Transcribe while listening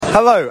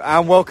Hello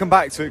and welcome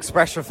back to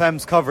Express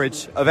FM's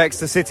coverage of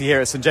Exeter City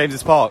here at St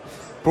James's Park,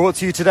 brought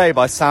to you today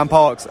by Sam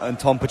Parks and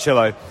Tom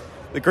Picillo.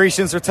 The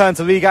Grecians return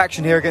to league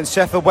action here against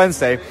Sheffield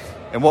Wednesday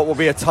in what will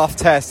be a tough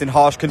test in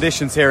harsh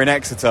conditions here in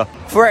Exeter.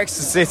 For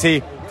Exeter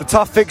City, the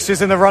tough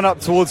fixtures in the run-up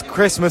towards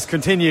Christmas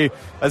continue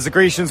as the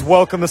Grecians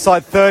welcome the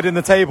side third in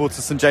the table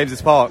to St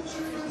James's Park.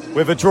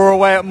 With a draw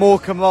away at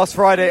Morecambe last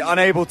Friday,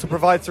 unable to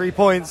provide 3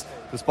 points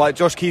despite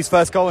Josh Key's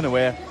first goal in a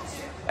weir,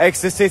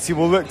 Exeter City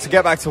will look to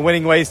get back to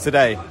winning ways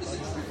today.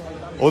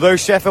 Although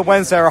Sheffield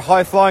Wednesday are a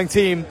high-flying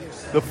team,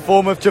 the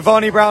form of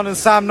Giovanni Brown and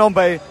Sam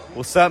Nombe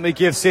will certainly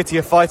give City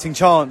a fighting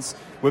chance,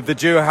 with the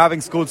duo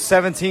having scored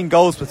 17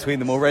 goals between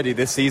them already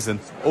this season.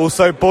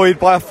 Also buoyed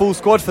by a full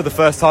squad for the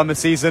first time this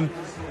season,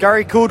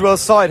 Gary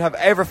Caldwell's side have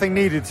everything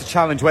needed to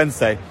challenge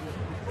Wednesday.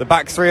 The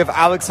back three of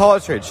Alex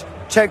Hartridge,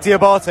 Czech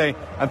Diabate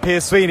and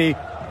Piers Sweeney,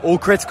 all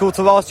critical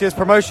to last year's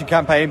promotion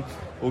campaign,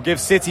 will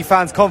give City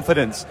fans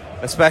confidence,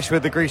 especially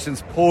with the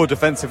Grecians' poor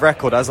defensive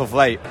record as of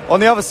late. On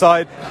the other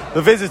side,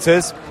 the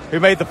visitors, who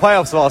made the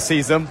playoffs last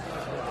season,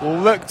 will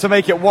look to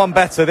make it one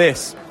better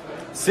this.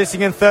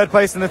 Sitting in third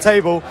place in the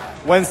table,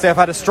 Wednesday have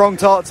had a strong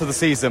start to the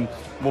season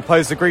and will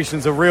pose the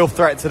Grecians a real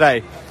threat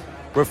today.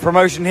 With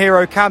promotion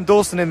hero Cam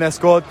Dawson in their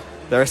squad,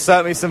 there are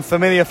certainly some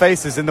familiar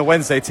faces in the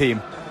Wednesday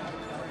team.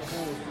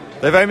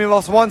 They've only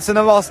lost once in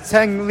the last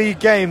 10 league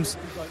games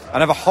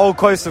and have a whole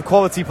host of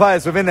quality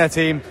players within their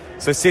team,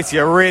 so City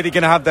are really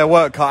going to have their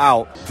work cut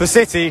out. For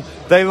City,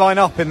 they line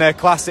up in their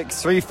classic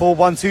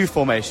 3-4-1-2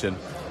 formation.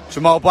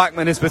 Jamal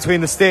Blackman is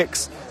between the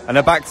sticks, and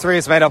the back three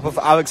is made up of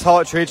Alex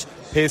Hartridge,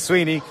 Piers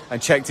Sweeney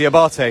and Czech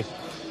Diabate.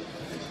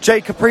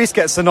 Jake Caprice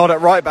gets the nod at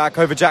right back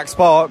over Jack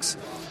Sparks,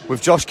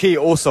 with Josh Key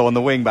also on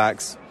the wing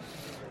backs.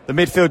 The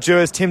midfield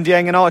duo is Tim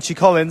Dieng and Archie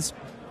Collins.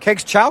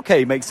 Kegs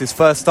Chauke makes his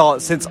first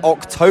start since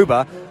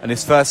October and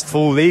his first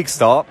full league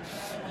start.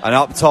 And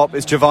up top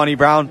is Giovanni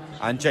Brown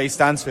and Jay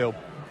Stansfield.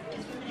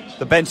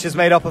 The bench is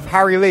made up of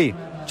Harry Lee,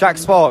 Jack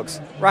Sparks,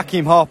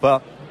 Raheem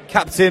Harper,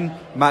 Captain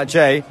Matt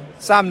Jay,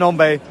 Sam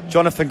Nombe,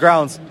 Jonathan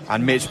Grounds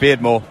and Mitch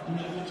Beardmore.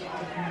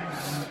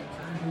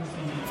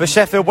 For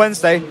Sheffield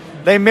Wednesday,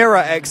 they mirror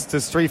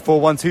Exeter's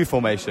 3-4-1-2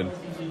 formation.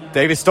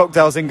 David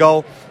Stockdale's in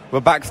goal,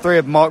 with back three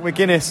of Mark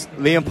McGuinness,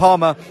 Liam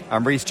Palmer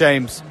and Reece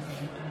James.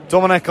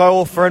 Dominic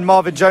Iorfa and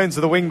Marvin Jones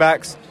are the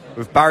wing-backs,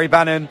 with Barry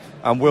Bannon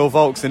and Will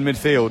Volks in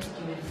midfield.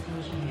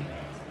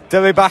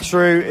 Dele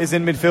Basharu is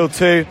in midfield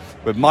too,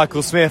 with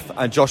Michael Smith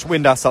and Josh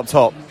Windass up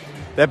top.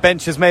 Their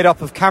bench is made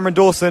up of Cameron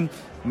Dawson,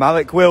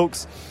 Malik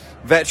Wilkes,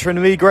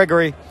 veteran Lee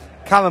Gregory,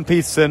 Callum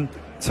Peterson,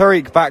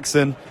 Tariq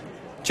Baxon,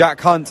 Jack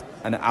Hunt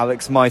and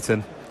Alex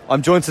Myton.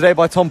 I'm joined today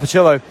by Tom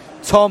Picillo.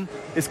 Tom,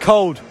 it's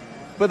cold,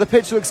 but the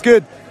pitch looks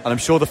good, and I'm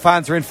sure the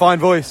fans are in fine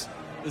voice.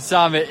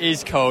 Sam, it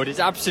is cold. It's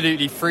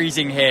absolutely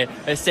freezing here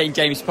at St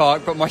James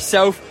Park, but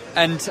myself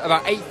and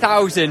about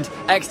 8,000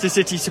 Exeter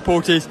City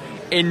supporters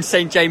in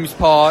St James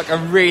Park are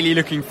really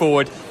looking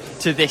forward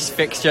to this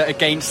fixture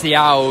against the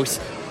Owls.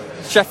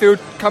 Sheffield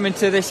come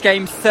into this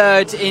game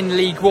third in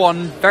League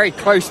One, very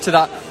close to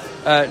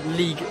that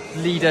league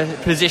leader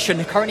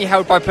position, currently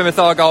held by Plymouth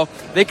Argyle.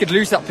 They could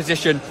lose that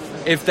position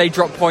if they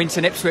drop points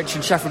and Ipswich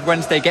and Sheffield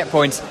Wednesday get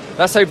points.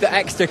 Let's hope that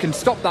Exeter can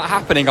stop that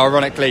happening,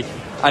 ironically,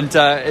 and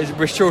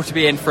we're sure to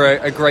be in for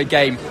a great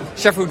game.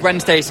 Sheffield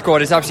Wednesday's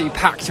squad is absolutely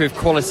packed with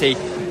quality.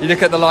 You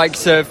look at the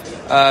likes of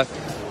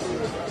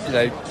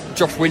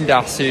Josh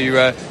Windass, who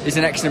is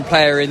an excellent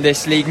player in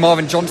this league.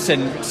 Marvin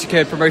Johnson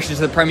secured promotion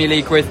to the Premier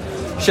League with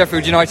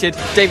Sheffield United.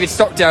 David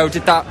Stockdale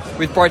did that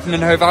with Brighton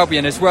and Hove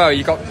Albion as well.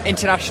 You've got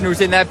internationals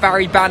in there.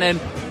 Barry Bannon,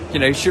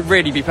 should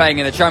really be playing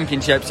in the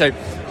Championship. So,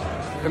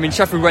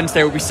 Sheffield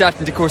Wednesday will be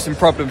certain to cause some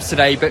problems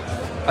today. But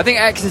I think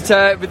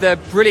Exeter, with their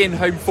brilliant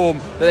home form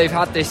that they've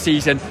had this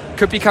season,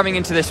 could be coming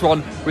into this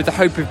one with the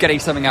hope of getting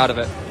something out of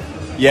it.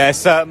 Yeah,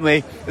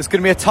 certainly. It's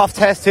going to be a tough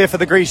test here for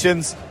the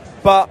Grecians.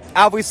 But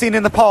as we've seen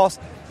in the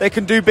past, they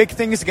can do big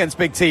things against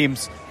big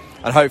teams.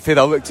 And hopefully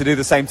they'll look to do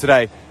the same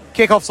today.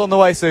 Kick-off's on the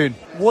way soon.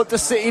 What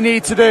does City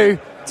need to do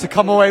to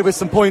come away with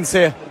some points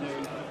here?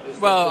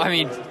 Well,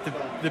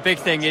 the big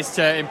thing is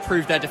to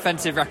improve their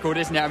defensive record,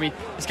 isn't it?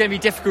 It's going to be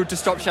difficult to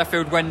stop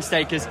Sheffield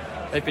Wednesday because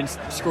they've been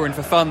scoring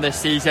for fun this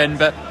season.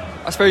 But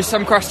I suppose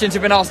some questions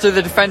have been asked of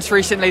the defence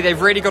recently. They've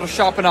really got to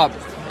sharpen up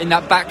in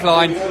that back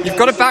line. You've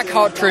got to back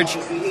Hartridge,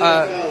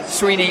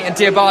 Sweeney and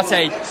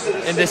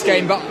Diabate in this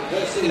game. But,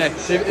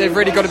 they've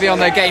really got to be on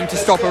their game to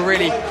stop a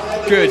really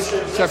good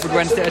Sheffield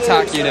Wednesday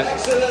attack unit.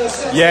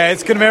 Yeah,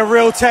 it's going to be a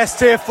real test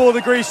here for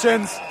the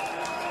Grecians.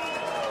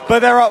 But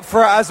they're up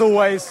for it as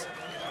always.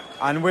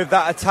 And with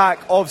that attack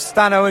of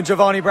Stano and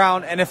Giovanni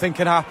Brown, anything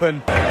can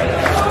happen.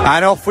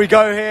 And off we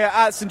go here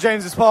at St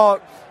James's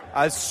Park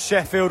as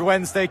Sheffield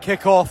Wednesday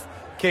kick off,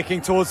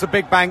 kicking towards the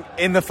Big Bank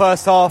in the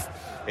first half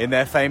in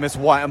their famous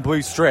white and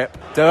blue strip.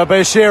 Dele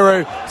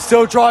Basharu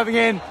still driving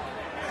in,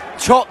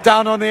 chopped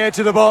down on the edge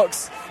of the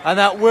box, and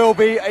that will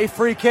be a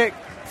free kick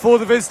for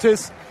the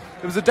visitors.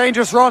 It was a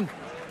dangerous run.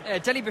 Yeah,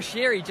 Dele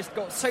Basharu just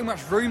got so much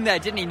room there,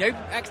 didn't he? No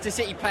Exeter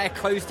City player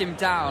closed him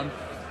down.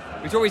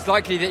 It was always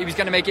likely that he was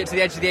going to make it to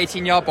the edge of the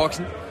 18-yard box.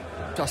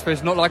 I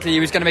suppose not likely he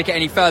was going to make it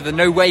any further.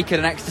 No way could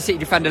an Exeter City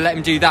defender let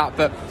him do that,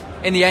 but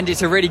in the end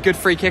it's a really good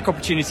free kick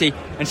opportunity,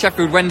 and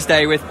Sheffield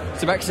Wednesday with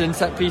some excellent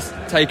set piece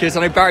takers.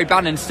 I know Barry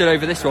Bannon stood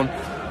over this one.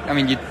 I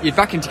mean, you'd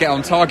back him to get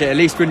on target at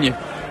least, wouldn't you?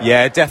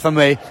 Yeah,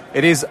 definitely.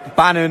 It is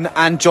Bannon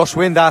and Josh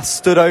Windass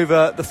stood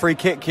over the free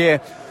kick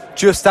here,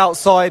 just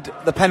outside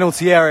the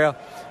penalty area.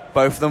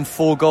 Both of them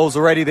 4 goals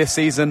already this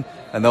season,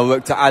 and they'll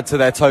look to add to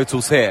their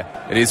totals here.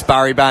 It is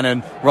Barry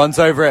Bannon, runs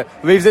over it,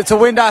 leaves it to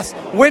Windass.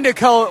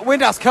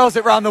 Windass curls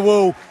it round the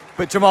wall,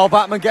 but Jamal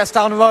Blackman gets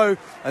down low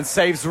and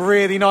saves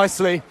really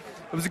nicely.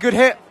 It was a good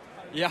hit.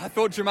 Yeah, I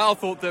thought Jamal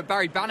thought that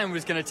Barry Bannon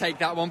was going to take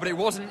that one, but it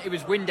wasn't. It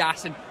was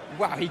Windass, and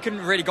wow, he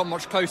couldn't really got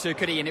much closer,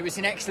 could he? And it was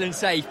an excellent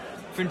save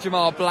from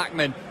Jamal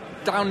Blackman.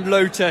 Down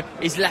low to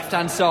his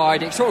left-hand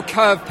side. It sort of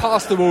curved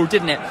past the wall,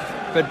 didn't it?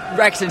 But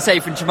excellent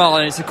save from Jamal,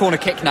 and it's a corner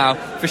kick now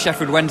for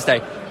Sheffield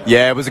Wednesday.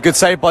 Yeah, it was a good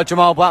save by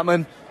Jamal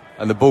Blackman,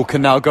 and the ball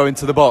can now go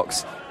into the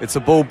box. It's a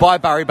ball by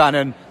Barry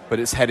Bannon, but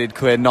it's headed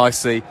clear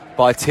nicely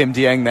by Tim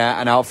Dieng there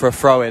and out for a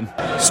throw-in.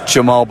 It's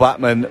Jamal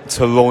Blackman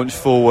to launch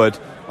forward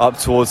up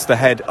towards the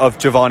head of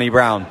Giovanni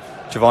Brown.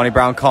 Giovanni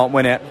Brown can't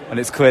win it, and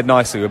it's cleared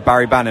nicely with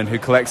Barry Bannon, who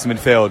collects him in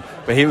midfield,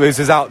 but he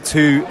loses out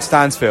to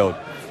Stansfield.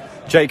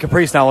 Jake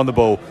Caprice now on the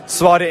ball,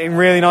 slide it in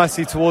really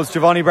nicely towards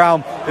Giovanni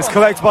Brown. It's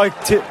collected by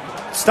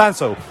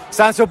Stansfield.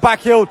 Stansfield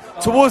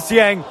backheeled towards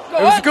Dieng.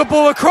 It was a good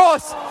ball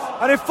across,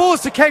 and it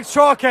falls to Kegs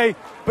Trake,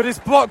 but it's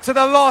blocked to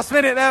the last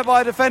minute there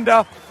by a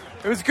defender.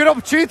 It was a good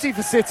opportunity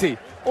for City,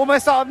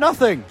 almost out of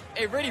nothing.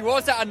 It really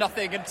was out of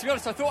nothing, and to be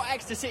honest, I thought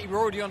Exeter City were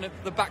already on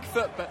the back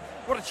foot, but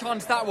what a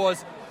chance that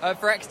was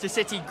for Exeter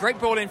City. Great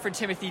ball in from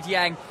Timothy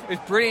Dieng. It was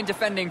brilliant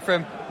defending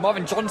from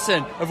Marvin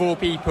Johnson, of all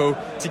people,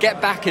 to get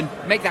back and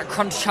make that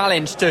crunch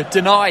challenge to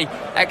deny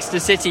Exeter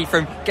City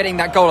from getting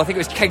that goal. I think it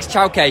was Kegs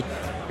Trake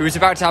who was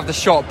about to have the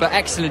shot, but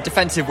excellent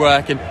defensive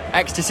work, and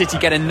Exeter City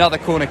get another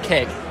corner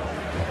kick.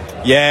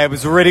 Yeah, it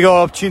was a really good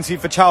opportunity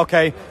for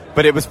Trake,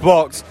 but it was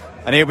blocked.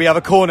 And here we have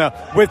a corner,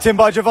 whipped in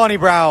by Giovanni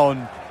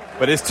Brown.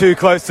 But it's too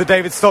close to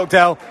David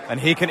Stockdale, and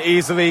he can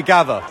easily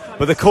gather.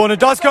 But the corner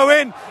does go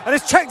in, and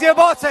it's Czech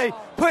Diabate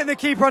putting the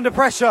keeper under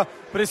pressure,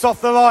 but it's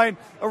off the line.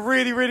 A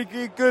really, really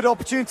good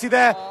opportunity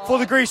there for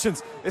the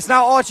Grecians. It's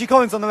now Archie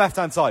Collins on the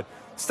left-hand side.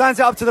 Stands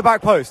it up to the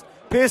back post.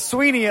 Piers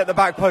Sweeney at the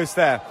back post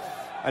there.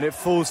 And it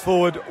falls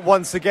forward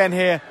once again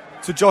here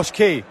to Josh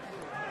Key.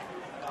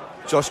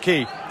 Josh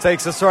Key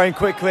takes a throw in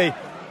quickly,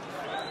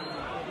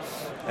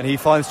 and he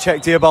finds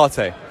Czech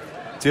Diabate.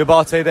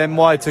 Diabate then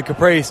wide to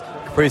Caprice.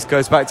 Caprice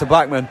goes back to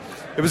Blackman.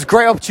 It was a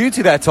great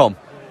opportunity there, Tom.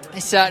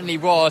 It certainly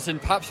was,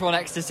 and perhaps one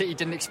Exeter City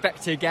didn't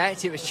expect to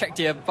get. It was Czech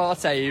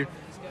Diabate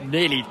who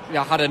nearly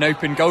had an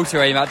open goal to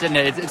aim at, didn't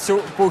it?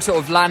 Ball sort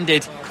of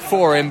landed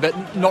for him,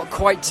 but not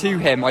quite to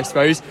him, I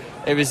suppose.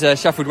 It was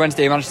Sheffield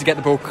Wednesday who managed to get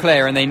the ball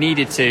clear, and they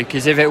needed to,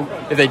 because if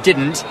they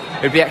didn't,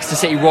 it would be Exeter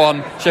City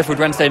 1, Sheffield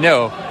Wednesday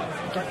 0.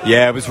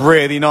 Yeah, it was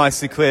really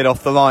nicely cleared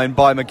off the line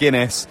by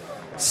McGuinness,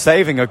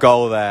 saving a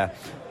goal there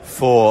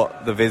for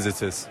the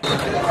visitors.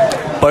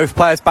 Both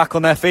players back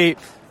on their feet,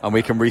 and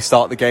we can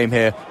restart the game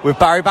here with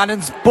Barry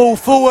Bannon's ball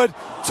forward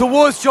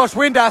towards Josh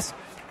Windass,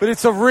 but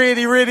it's a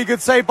really, really good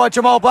save by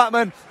Jamal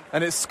Blackman,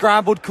 and it's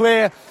scrambled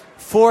clear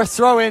for a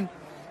throw-in.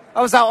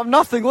 That was out of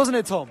nothing, wasn't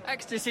it, Tom?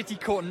 Exeter City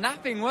caught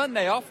napping, weren't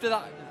they, after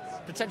that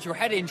potential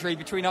head injury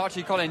between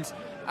Archie Collins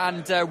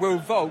and Will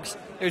Volks.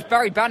 It was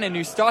Barry Bannon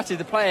who started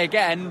the play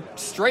again,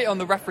 straight on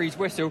the referee's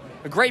whistle.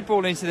 A great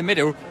ball into the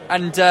middle,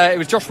 and it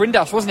was Josh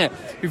Windass, wasn't it,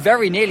 who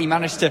very nearly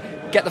managed to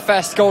get the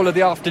first goal of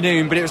the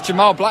afternoon, but it was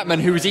Jamal Blackman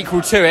who was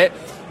equal to it.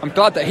 I'm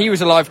glad that he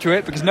was alive to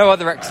it, because no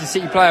other Exeter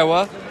City player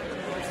were.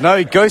 No,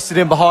 he ghosted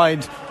him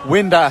behind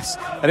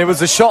Windass, and it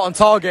was a shot on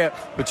target,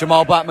 but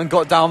Jamal Blackman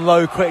got down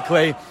low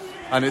quickly,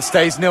 and it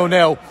stays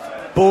 0-0.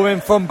 Ball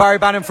in from Barry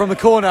Bannon from the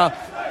corner.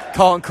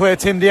 Can't clear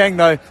Tim Dieng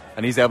though,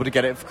 and he's able to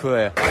get it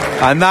clear.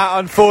 And that,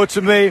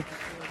 unfortunately,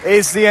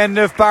 is the end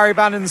of Barry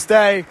Bannon's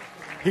day.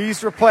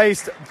 He's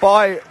replaced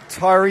by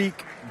Tyreek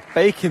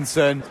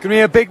Bakinson. It's going to be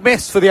a big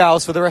miss for the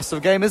Owls for the rest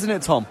of the game, isn't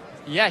it, Tom?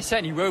 Yeah, it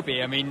certainly will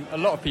be. I mean, a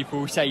lot of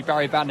people say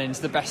Barry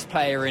Bannon's the best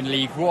player in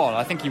League One.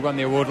 I think he won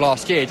the award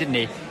last year, didn't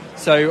he?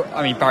 So,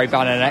 I mean, Barry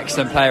Bannon, an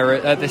excellent player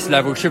at this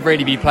level, should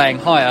really be playing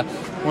higher.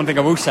 One thing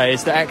I will say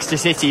is that Exeter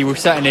City will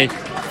certainly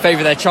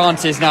favour their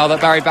chances now that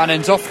Barry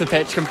Bannon's off the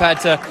pitch compared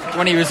to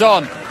when he was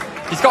on.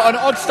 He's got an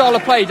odd style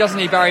of play, doesn't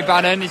he, Barry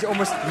Bannon? He's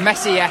almost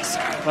Messi-esque.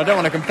 I don't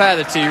want to compare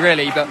the two,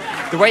 really, but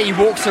the way he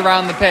walks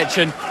around the pitch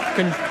and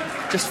can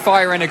just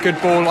fire in a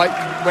good ball like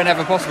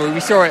whenever possible. We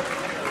saw it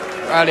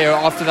earlier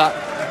after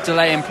that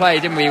delay in play,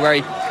 didn't we,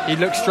 where he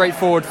looked straight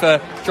forward for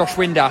Josh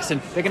Windass,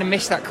 and they're going to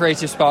miss that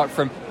creative spark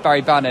from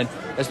Barry Bannon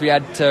as we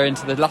enter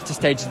into the latter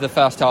stages of the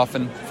first half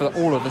and for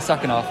all of the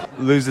second half.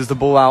 Loses the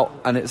ball out,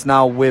 and it's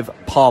now with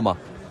Palmer.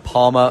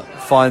 Palmer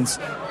finds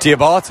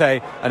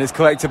Diabate, and it's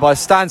collected by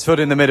Stansfield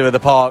in the middle of the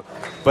park.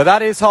 But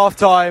that is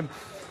half-time.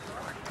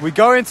 We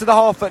go into the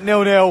half at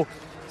 0-0.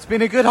 It's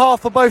been a good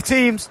half for both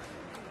teams.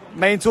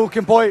 Main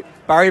talking point,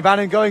 Barry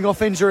Bannon going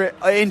off injured,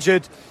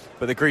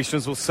 but the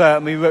Grecians will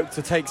certainly look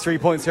to take 3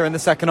 points here in the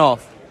second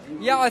half.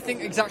 Yeah, I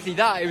think exactly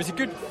that. It was a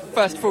good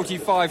first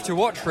 45 to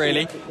watch,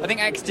 really. I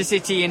think Exeter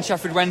City and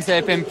Sheffield Wednesday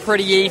have been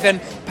pretty even.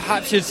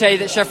 Perhaps you'd say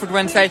that Sheffield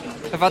Wednesday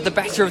have had the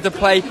better of the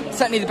play,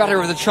 certainly the better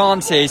of the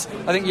chances.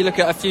 I think you look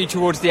at a few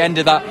towards the end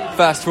of that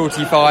first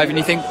 45 and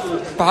you think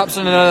perhaps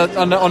on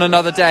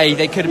another day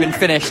they could have been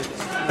finished.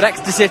 But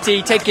Exeter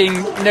City taking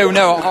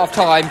 0-0 at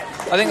half-time,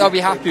 I think they'll be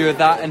happy with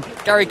that. And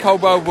Gary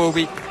Caldwell will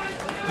be,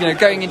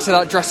 going into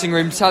that dressing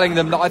room telling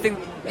them that I think,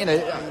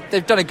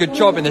 they've done a good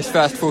job in this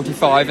first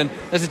 45 and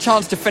there's a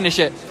chance to finish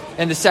it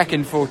in the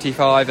second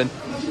 45 and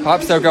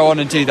perhaps they'll go on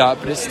and do that.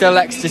 But it's still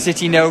Exeter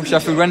City 0,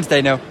 Sheffield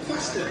Wednesday 0.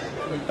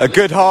 A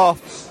good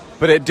half,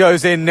 but it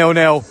goes in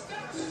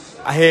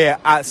 0-0 here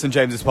at St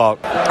James's Park.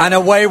 And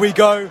away we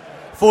go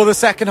for the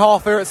second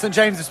half here at St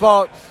James's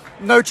Park.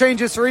 No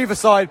changes for either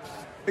side,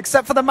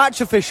 except for the match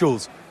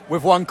officials,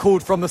 with one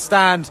called from the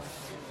stand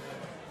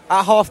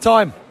at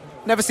half-time.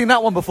 Never seen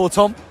that one before,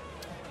 Tom.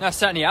 No,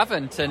 certainly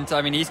haven't. And,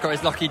 he's got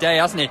his lucky day,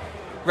 hasn't he?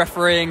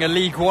 Refereeing a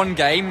League One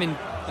game,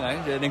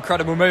 an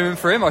incredible moment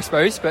for him, I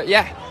suppose. But,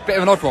 yeah, bit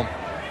of an odd one.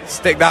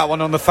 Stick that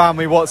one on the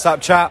family WhatsApp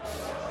chat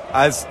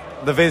as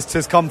the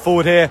visitors come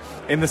forward here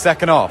in the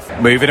second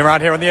half. Moving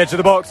around here on the edge of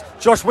the box,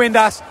 Josh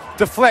Windass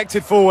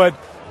deflected forward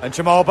and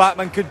Jamal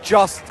Batman could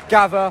just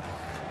gather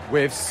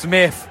with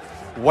Smith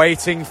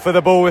waiting for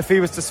the ball if he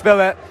was to spill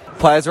it.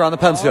 Players around the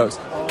penalty box.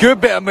 Good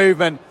bit of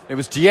movement. It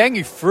was Dieng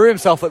who threw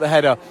himself at the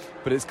header,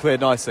 but it's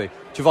cleared nicely.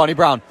 Giovanni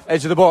Brown,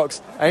 edge of the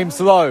box,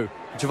 aims low.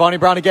 Giovanni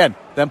Brown again,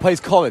 then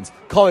plays Collins.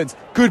 Collins,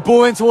 good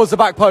ball in towards the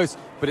back post,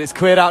 but it's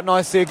cleared out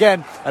nicely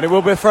again, and it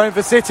will be a throw in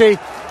for City.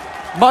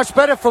 Much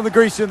better from the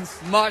Grecians.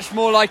 Much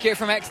more like it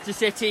from Exeter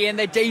City, and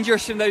they're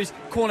dangerous from those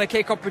corner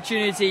kick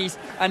opportunities.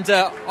 And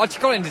Archie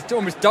Collins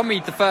almost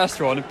dummied the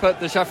first one and put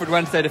the Sheffield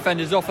Wednesday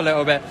defenders off a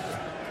little bit.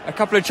 A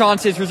couple of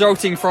chances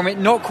resulting from it,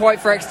 not quite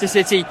for Exeter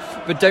City,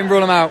 but don't rule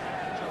them out.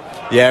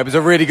 Yeah, it was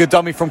a really good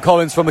dummy from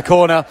Collins from the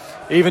corner.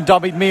 Even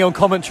dummied me on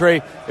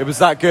commentary. It was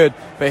that good.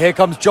 But here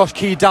comes Josh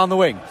Key down the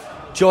wing.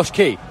 Josh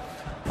Key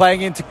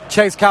playing into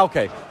Chegs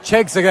Kalke.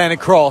 Chegs again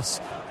across,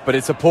 but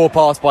it's a poor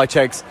pass by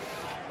Chegs.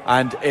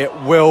 And it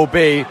will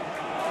be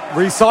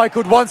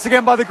recycled once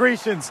again by the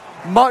Grecians,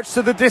 much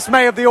to the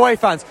dismay of the away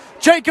fans.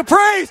 Jake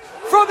Caprice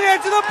from the edge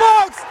of the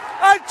box,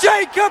 and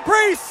Jake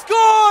Caprice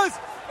scores!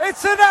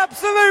 It's an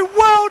absolute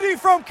worldie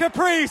from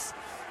Caprice.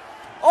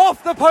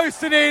 Off the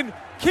post and in,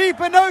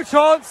 keeper no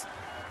chance,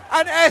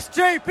 and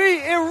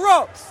SJP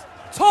erupts.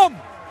 Tom,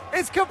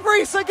 it's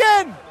Caprice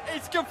again!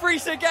 It's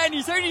Caprice again,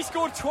 he's only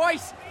scored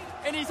twice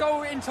in his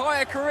whole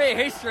entire career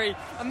history,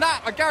 and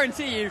that, I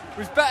guarantee you,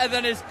 was better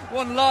than his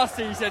one last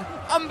season.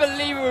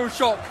 Unbelievable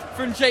shot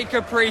from Jake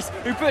Caprice,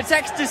 who puts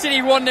Exeter City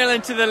 1-0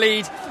 into the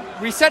lead.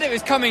 We said it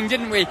was coming,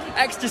 didn't we?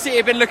 Exeter City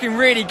have been looking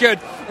really good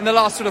in the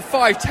last sort of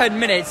 5-10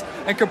 minutes,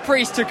 and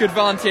Caprice took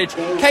advantage,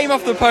 came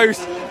off the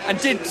post and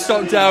did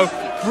Stockdale.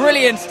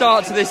 Brilliant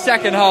start to this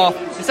second half.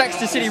 It's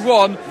Exeter City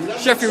 1,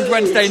 Sheffield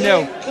Wednesday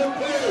 0.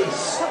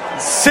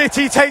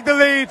 City take the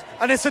lead,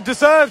 and it's a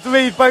deserved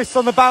lead based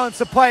on the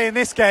balance of play in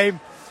this game.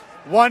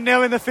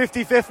 1-0 in the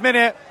 55th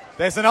minute.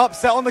 There's an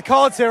upset on the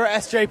cards here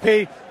at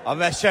SJP,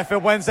 unless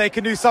Sheffield Wednesday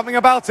can do something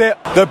about it.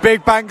 The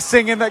Big Bank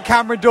singing that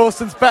Cameron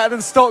Dawson's better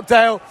than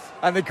Stockdale,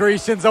 and the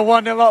Grecians are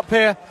 1-0 up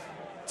here.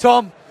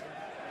 Tom,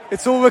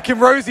 it's all looking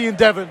rosy in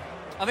Devon.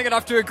 I think I'd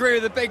have to agree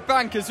with the Big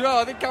Bank as well.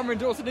 I think Cameron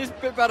Dawson is a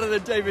bit better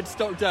than David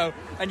Stockdale.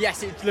 And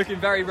yes, it's looking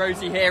very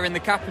rosy here in the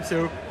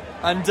capital.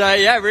 And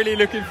really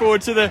looking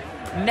forward to the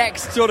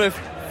next sort of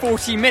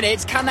 40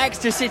 minutes. Can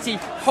Exeter City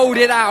hold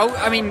it out?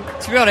 I mean,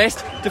 to be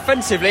honest,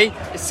 defensively,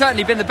 it's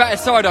certainly been the better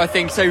side, I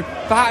think. So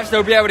perhaps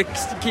they'll be able to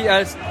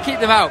keep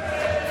them out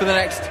for the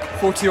next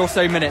 40 or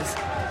so minutes.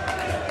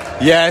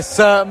 Yes,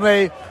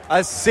 certainly.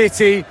 As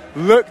City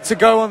look to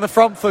go on the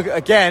front foot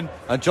again,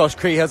 and Josh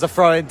Cree has a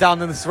throw in down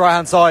on this right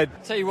hand side.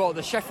 Tell you what,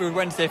 the Sheffield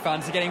Wednesday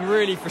fans are getting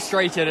really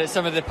frustrated at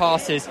some of the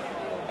passes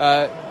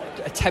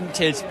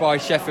attempted by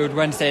Sheffield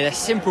Wednesday. They're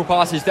simple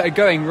passes that are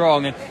going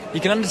wrong, and you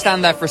can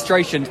understand their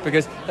frustrations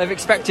because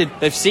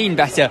they've seen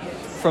better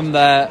from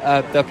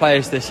their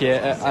players this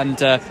year, and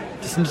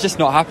it's just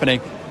not happening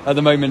at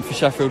the moment for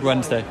Sheffield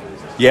Wednesday.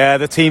 Yeah,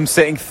 the team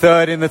sitting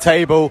third in the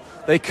table.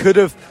 They could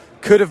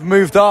have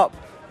moved up,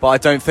 but I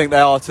don't think they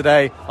are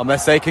today,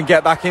 unless they can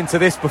get back into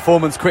this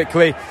performance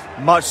quickly,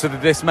 much to the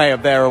dismay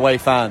of their away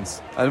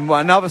fans. And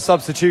another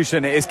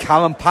substitution is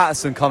Callum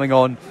Patterson coming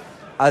on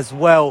as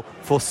well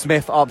for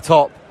Smith up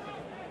top.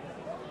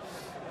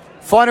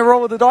 Final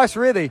roll of the dice,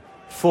 really,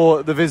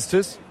 for the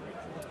visitors.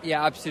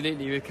 Yeah,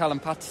 absolutely, with Callum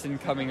Patterson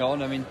coming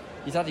on. I mean,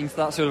 he's adding to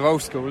that sort of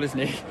old school, isn't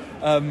he?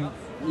 I'm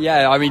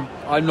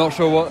not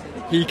sure what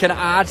he can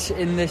add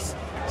in this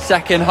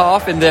second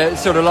half, in the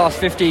sort of last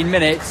 15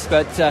 minutes,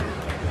 but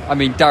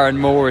Darren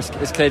Moore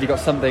has clearly got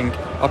something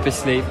up his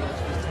sleeve.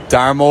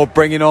 Darren Moore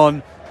bringing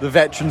on the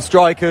veteran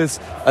strikers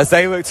as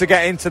they look to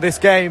get into this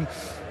game.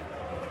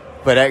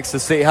 But Exeter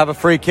City have a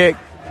free kick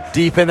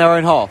deep in their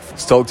own half.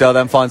 Stockdale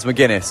then finds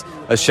McGuinness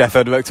as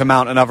Sheffield look to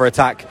mount another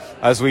attack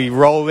as we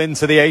roll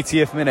into the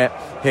 80th minute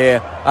here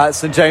at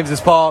St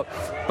James's Park.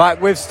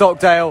 Back with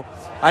Stockdale.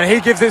 and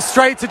he gives it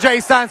straight to Jay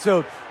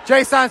Stansfield.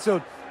 Jay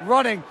Stansfield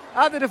running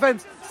at the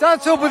defence.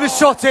 Stansfield with a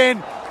shot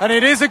in, and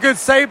it is a good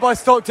save by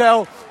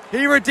Stockdale.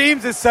 He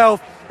redeems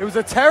himself. It was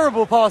a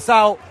terrible pass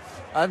out,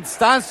 and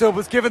Stansfield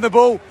was given the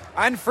ball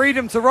and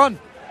freedom to run.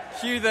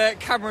 Cue the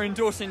Cameron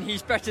Dawson,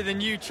 he's better than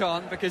you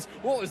chant, because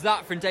what was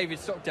that from David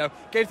Stockdale?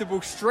 Gave the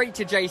ball straight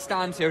to Jay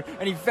Stansfield,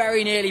 and he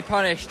very nearly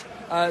punished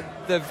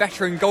the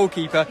veteran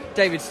goalkeeper,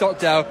 David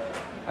Stockdale.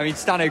 I mean,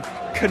 Stano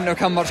couldn't have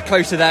come much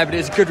closer there, but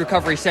it's a good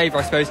recovery save,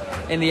 I suppose,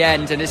 in the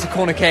end, and it's a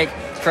corner kick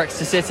for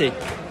Exeter City.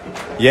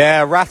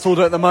 Yeah, rattled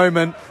at the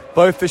moment,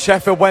 both the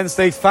Sheffield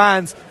Wednesday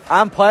fans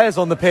and players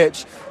on the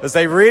pitch, as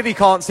they really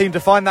can't seem to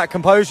find that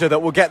composure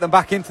that will get them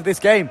back into this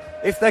game,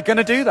 if they're going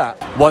to do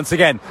that. Once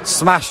again,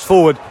 smashed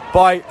forward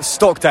by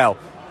Stockdale.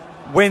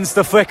 Wins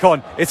the flick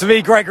on. It's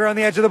Lee Gregory on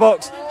the edge of the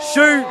box.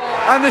 Shoot,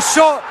 and the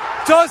shot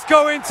does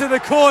go into the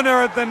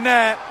corner of the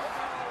net.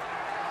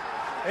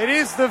 It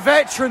is the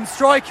veteran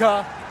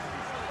striker,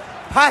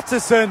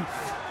 Patterson,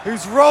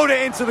 who's rolled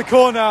it into the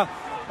corner,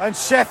 and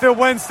Sheffield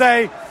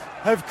Wednesday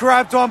have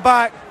grabbed one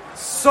back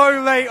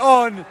so late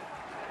on.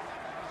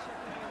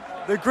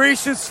 The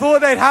Grecians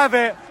thought they'd have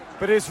it,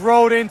 but it's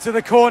rolled into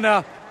the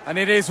corner, and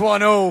it is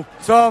 1-1.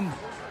 Tom,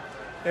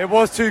 it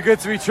was too good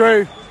to be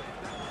true.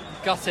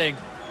 Gutting,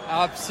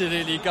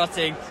 absolutely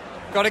gutting.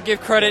 Got to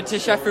give credit to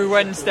Sheffield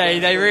Wednesday,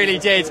 they really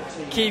did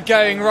keep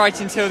going right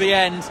until the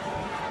end.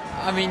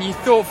 I mean, you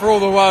thought for all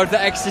the world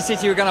that Exeter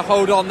City were going to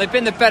hold on. They've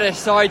been the better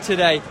side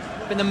today,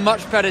 been the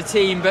much better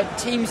team, but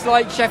teams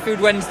like Sheffield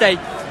Wednesday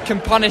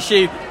can punish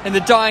you in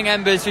the dying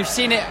embers. We've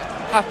seen it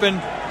happen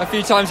a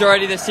few times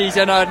already this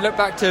season. I'd look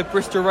back to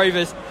Bristol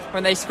Rovers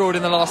when they scored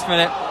in the last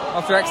minute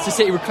after Exeter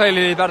City were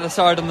clearly the better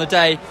side on the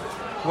day.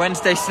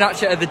 Wednesday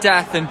snatch it at the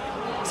death, and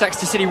it's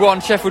Exeter City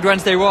 1, Sheffield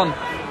Wednesday 1.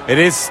 It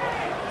is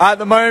at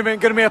the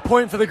moment going to be a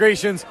point for the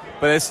Grecians,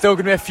 but there's still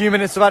going to be a few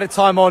minutes of added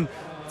time on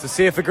to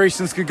see if the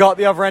Grecians can go at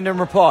the other end and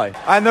reply.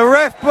 And the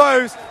ref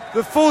blows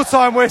the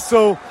full-time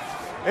whistle.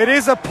 It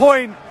is a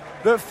point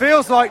that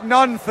feels like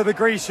none for the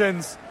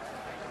Grecians.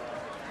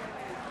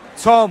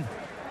 Tom,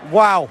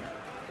 wow.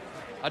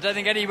 I don't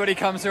think anybody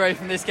comes away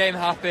from this game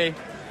happy.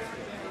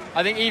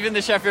 I think even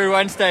the Sheffield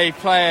Wednesday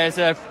players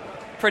are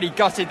pretty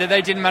gutted that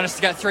they didn't manage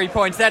to get 3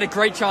 points. They had a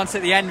great chance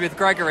at the end with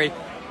Gregory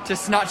to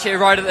snatch it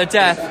right at the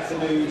death.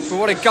 But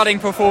what a gutting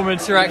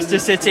performance for Exeter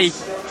City.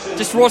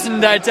 Just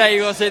wasn't their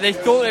day, was it? They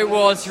thought it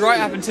was right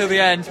up until the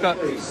end, but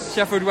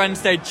Sheffield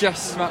Wednesday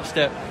just smashed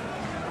it.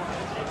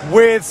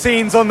 Weird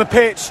scenes on the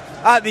pitch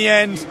at the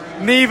end.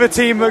 Neither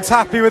team looks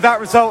happy with that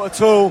result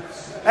at all.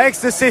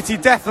 Exeter City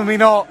definitely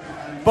not,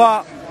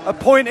 but a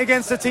point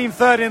against a team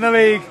third in the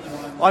league,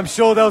 I'm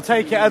sure they'll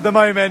take it at the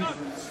moment.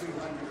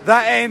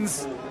 That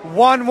ends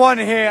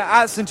 1-1 here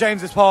at St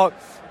James's Park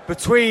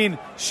between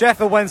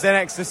Sheffield Wednesday and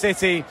Exeter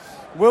City.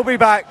 We'll be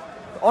back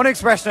on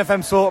Expression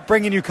FM Sport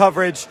bringing you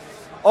coverage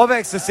of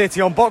Exeter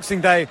City on Boxing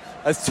Day,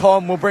 as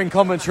Tom will bring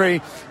commentary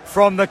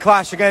from the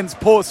clash against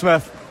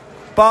Portsmouth.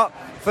 But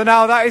for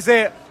now, that is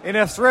it in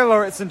a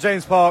thriller at St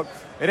James's Park.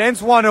 It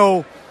ends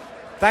 1-1.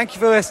 Thank you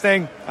for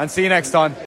listening, and see you next time.